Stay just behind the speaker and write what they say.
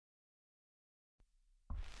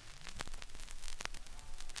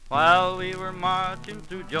while we were marching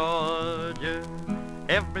through Georgia.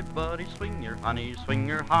 Everybody swing your honey, swing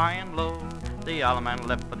your high and low. The Allemande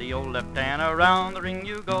left for the old left hand, around the ring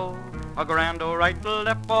you go. A grand old right to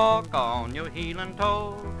left, walk on your heel and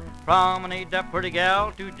toe. Promenade that pretty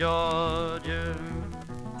gal to Georgia.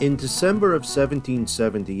 In December of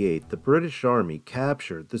 1778, the British Army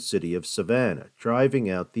captured the city of Savannah, driving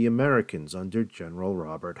out the Americans under General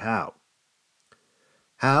Robert Howe.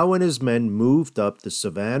 Howe and his men moved up the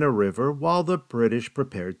Savannah River while the British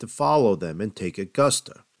prepared to follow them and take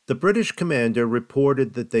Augusta. The British commander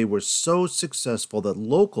reported that they were so successful that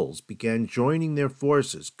locals began joining their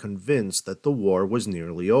forces, convinced that the war was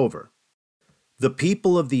nearly over. The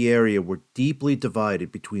people of the area were deeply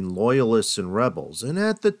divided between loyalists and rebels, and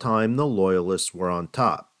at the time the loyalists were on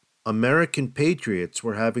top. American patriots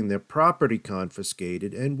were having their property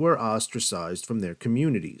confiscated and were ostracized from their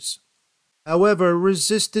communities. However,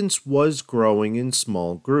 resistance was growing in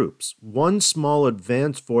small groups. One small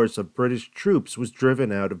advance force of British troops was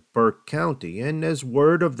driven out of Burke County, and as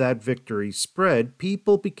word of that victory spread,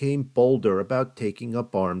 people became bolder about taking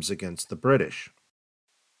up arms against the British.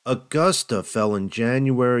 Augusta fell in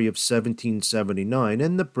January of 1779,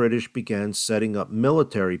 and the British began setting up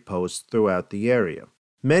military posts throughout the area.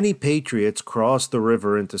 Many patriots crossed the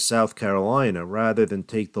river into South Carolina rather than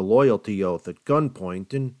take the loyalty oath at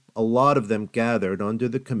gunpoint, and a lot of them gathered under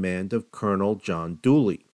the command of Colonel John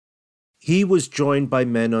Dooley. He was joined by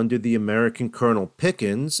men under the American Colonel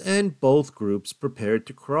Pickens, and both groups prepared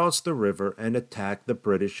to cross the river and attack the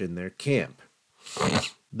British in their camp.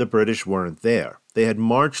 The British weren't there. They had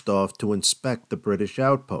marched off to inspect the British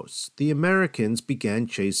outposts. The Americans began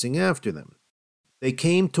chasing after them. They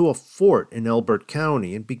came to a fort in Elbert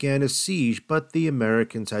County and began a siege, but the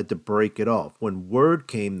Americans had to break it off when word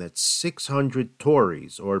came that 600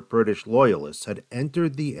 Tories, or British Loyalists, had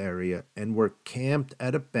entered the area and were camped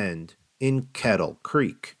at a bend in Kettle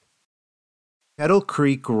Creek. Kettle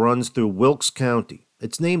Creek runs through Wilkes County.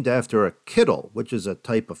 It's named after a kittle, which is a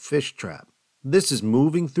type of fish trap. This is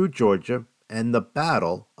moving through Georgia and the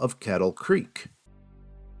Battle of Kettle Creek.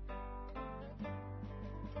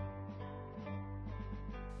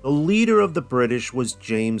 The leader of the British was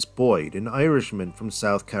James Boyd, an Irishman from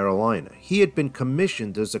South Carolina. He had been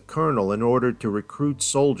commissioned as a colonel in order to recruit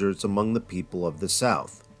soldiers among the people of the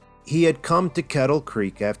South. He had come to Kettle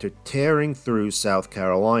Creek after tearing through South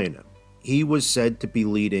Carolina. He was said to be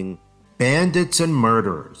leading bandits and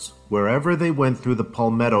murderers. Wherever they went through the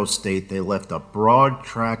Palmetto State, they left a broad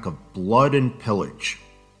track of blood and pillage.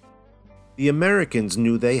 The Americans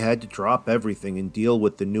knew they had to drop everything and deal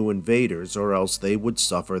with the new invaders, or else they would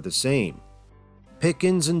suffer the same.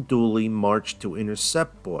 Pickens and Dooley marched to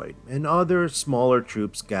intercept Boyd, and other smaller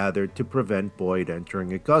troops gathered to prevent Boyd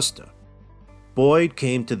entering Augusta. Boyd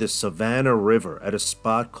came to the Savannah River at a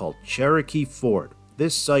spot called Cherokee Ford.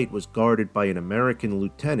 This site was guarded by an American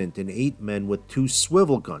lieutenant and 8 men with 2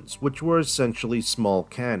 swivel guns, which were essentially small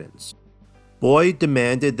cannons. Boyd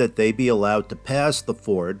demanded that they be allowed to pass the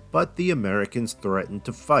ford, but the Americans threatened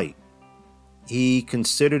to fight. He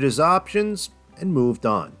considered his options and moved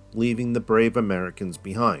on, leaving the brave Americans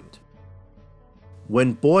behind.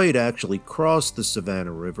 When Boyd actually crossed the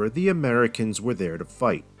Savannah River, the Americans were there to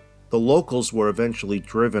fight. The locals were eventually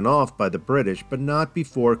driven off by the British, but not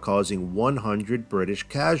before causing 100 British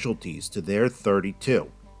casualties to their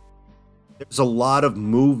 32. There's a lot of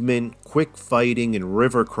movement, quick fighting, and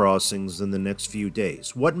river crossings in the next few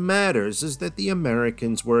days. What matters is that the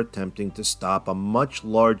Americans were attempting to stop a much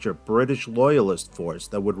larger British loyalist force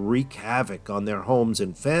that would wreak havoc on their homes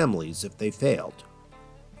and families if they failed.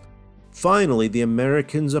 Finally, the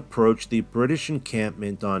Americans approached the British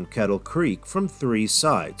encampment on Kettle Creek from 3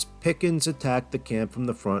 sides. Pickens attacked the camp from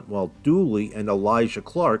the front, while Dooley and Elijah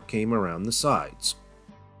Clarke came around the sides.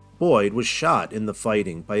 Boyd was shot in the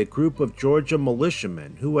fighting by a group of Georgia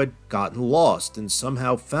militiamen who had gotten lost and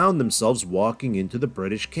somehow found themselves walking into the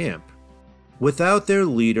British camp. Without their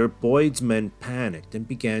leader, Boyd's men panicked and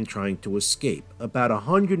began trying to escape. About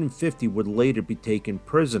 150 would later be taken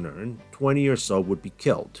prisoner, and 20 or so would be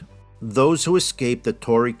killed. Those who escaped the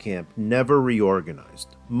Tory camp never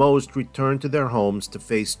reorganized. Most returned to their homes to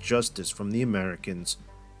face justice from the Americans.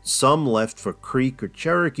 Some left for Creek or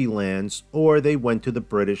Cherokee lands, or they went to the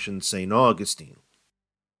British in St. Augustine.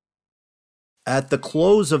 At the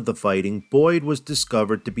close of the fighting, Boyd was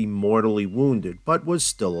discovered to be mortally wounded, but was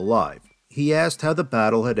still alive. He asked how the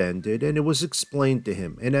battle had ended, and it was explained to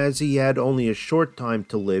him, and as he had only a short time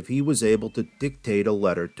to live, he was able to dictate a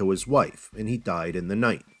letter to his wife, and he died in the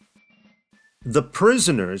night. The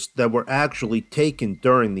prisoners that were actually taken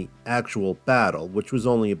during the actual battle, which was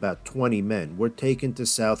only about 20 men, were taken to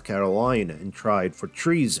South Carolina and tried for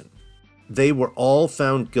treason. They were all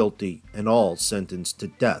found guilty and all sentenced to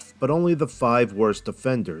death, but only the 5 worst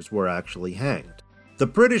offenders were actually hanged. The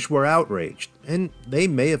British were outraged, and they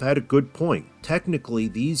may have had a good point. Technically,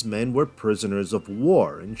 these men were prisoners of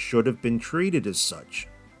war and should have been treated as such.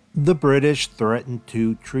 The British threatened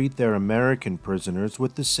to treat their American prisoners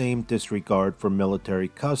with the same disregard for military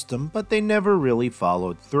custom, but they never really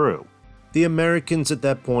followed through. The Americans at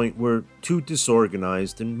that point were too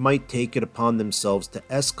disorganized and might take it upon themselves to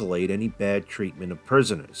escalate any bad treatment of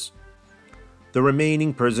prisoners. The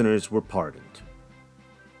remaining prisoners were pardoned.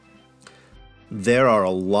 There are a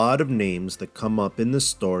lot of names that come up in the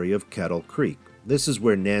story of Kettle Creek. This is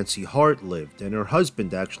where Nancy Hart lived, and her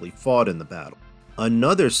husband actually fought in the battle.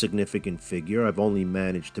 Another significant figure I've only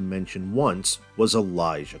managed to mention once was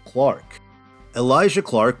Elijah Clarke. Elijah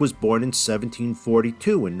Clarke was born in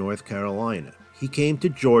 1742 in North Carolina. He came to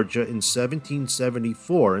Georgia in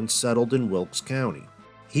 1774 and settled in Wilkes County.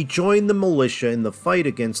 He joined the militia in the fight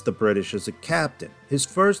against the British as a captain. His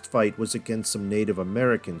first fight was against some Native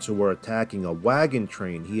Americans who were attacking a wagon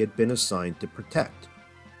train he had been assigned to protect.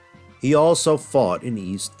 He also fought in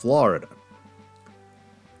East Florida.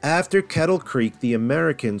 After Kettle Creek, the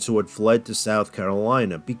Americans who had fled to South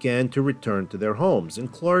Carolina began to return to their homes,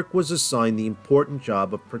 and Clarke was assigned the important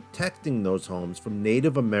job of protecting those homes from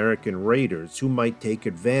Native American raiders who might take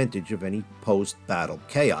advantage of any post-battle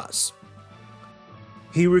chaos.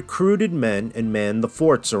 He recruited men and manned the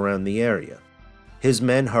forts around the area. His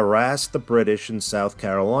men harassed the British in South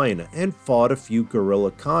Carolina and fought a few guerrilla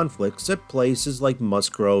conflicts at places like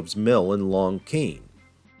Musgrove's Mill and Long Cane.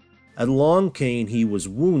 At Long Cane, he was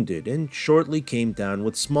wounded and shortly came down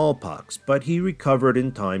with smallpox, but he recovered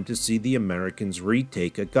in time to see the Americans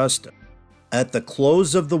retake Augusta. At the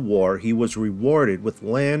close of the war, he was rewarded with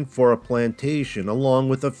land for a plantation along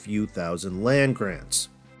with a few thousand land grants.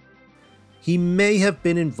 He may have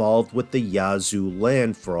been involved with the Yazoo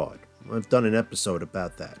land fraud. I've done an episode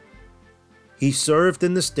about that. He served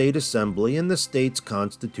in the state assembly and the state's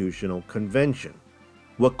constitutional convention.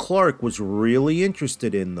 What Clarke was really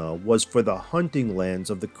interested in, though, was for the hunting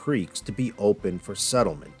lands of the Creeks to be open for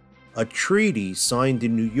settlement. A treaty signed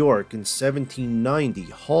in New York in 1790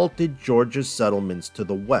 halted Georgia's settlements to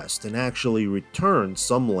the west and actually returned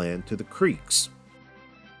some land to the Creeks.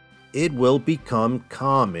 It will become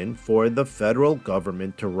common for the federal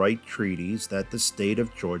government to write treaties that the state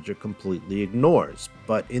of Georgia completely ignores,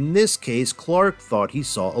 but in this case, Clarke thought he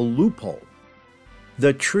saw a loophole.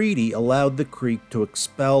 The treaty allowed the Creek to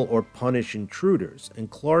expel or punish intruders, and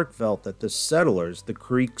Clarke felt that the settlers the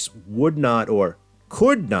Creeks would not or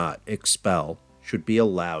could not expel should be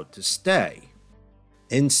allowed to stay.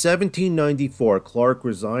 In 1794, Clarke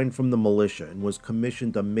resigned from the militia and was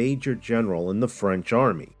commissioned a major general in the French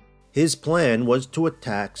army. His plan was to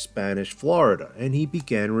attack Spanish Florida, and he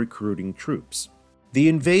began recruiting troops. The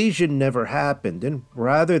invasion never happened, and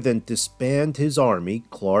rather than disband his army,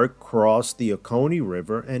 Clarke crossed the Oconee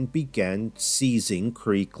River and began seizing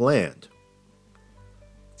Creek land.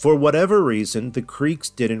 For whatever reason, the Creeks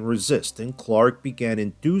didn't resist, and Clarke began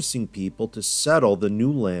inducing people to settle the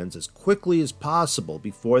new lands as quickly as possible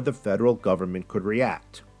before the federal government could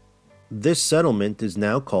react. This settlement is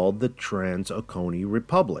now called the Trans-Oconee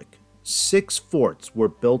Republic. 6 forts were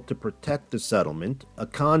built to protect the settlement, a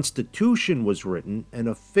constitution was written, and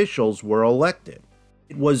officials were elected.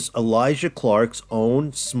 It was Elijah Clarke's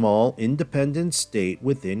own small independent state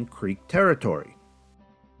within Creek territory.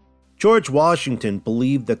 George Washington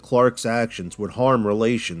believed that Clarke's actions would harm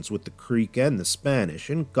relations with the Creek and the Spanish,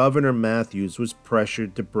 and Governor Matthews was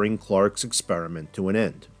pressured to bring Clarke's experiment to an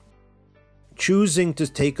end. Choosing to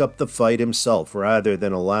take up the fight himself rather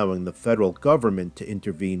than allowing the federal government to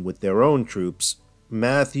intervene with their own troops,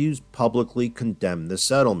 Matthews publicly condemned the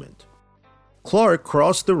settlement. Clarke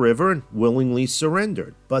crossed the river and willingly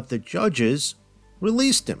surrendered, but the judges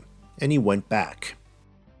released him, and he went back.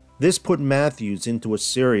 This put Matthews into a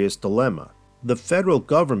serious dilemma. The federal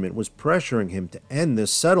government was pressuring him to end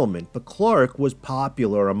this settlement, but Clarke was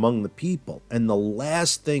popular among the people, and the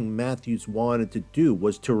last thing Matthews wanted to do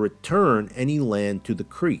was to return any land to the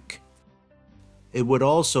Creek. It would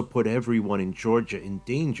also put everyone in Georgia in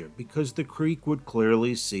danger because the Creek would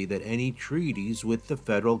clearly see that any treaties with the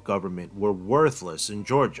federal government were worthless in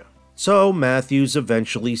Georgia. So Matthews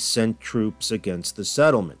eventually sent troops against the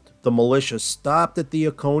settlement. The militia stopped at the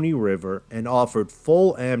Oconee River and offered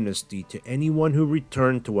full amnesty to anyone who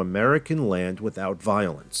returned to American land without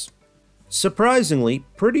violence. Surprisingly,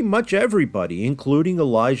 pretty much everybody, including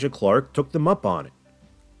Elijah Clarke, took them up on it.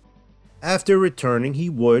 After returning, he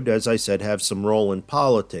would, as I said, have some role in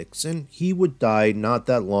politics, and he would die not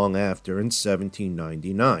that long after in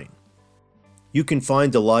 1799. You can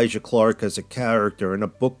find Elijah Clarke as a character in a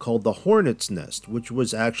book called The Hornet's Nest, which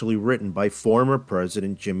was actually written by former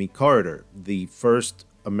President Jimmy Carter, the first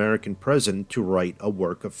American president to write a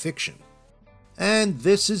work of fiction. And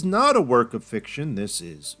this is not a work of fiction. This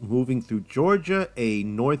is Moving Through Georgia, a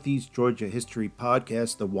Northeast Georgia history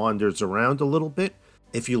podcast that wanders around a little bit.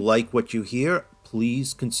 If you like what you hear,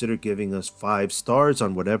 please consider giving us 5 stars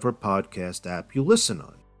on whatever podcast app you listen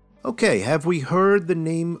on. Okay, have we heard the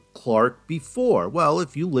name Clarke before? Well,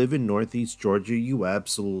 if you live in Northeast Georgia, you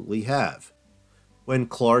absolutely have. When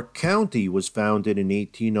Clarke County was founded in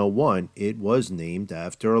 1801, it was named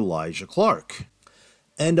after Elijah Clarke.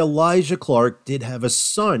 And Elijah Clarke did have a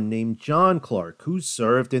son named John Clarke, who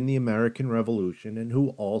served in the American Revolution and who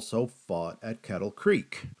also fought at Kettle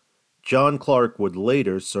Creek. John Clarke would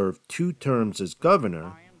later serve 2 terms as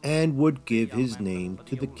governor and would give his name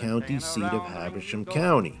to the county seat of Habersham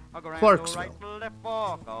County, Clarksville.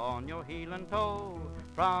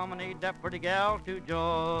 From an gal to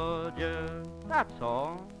Georgia, that's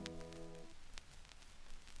all.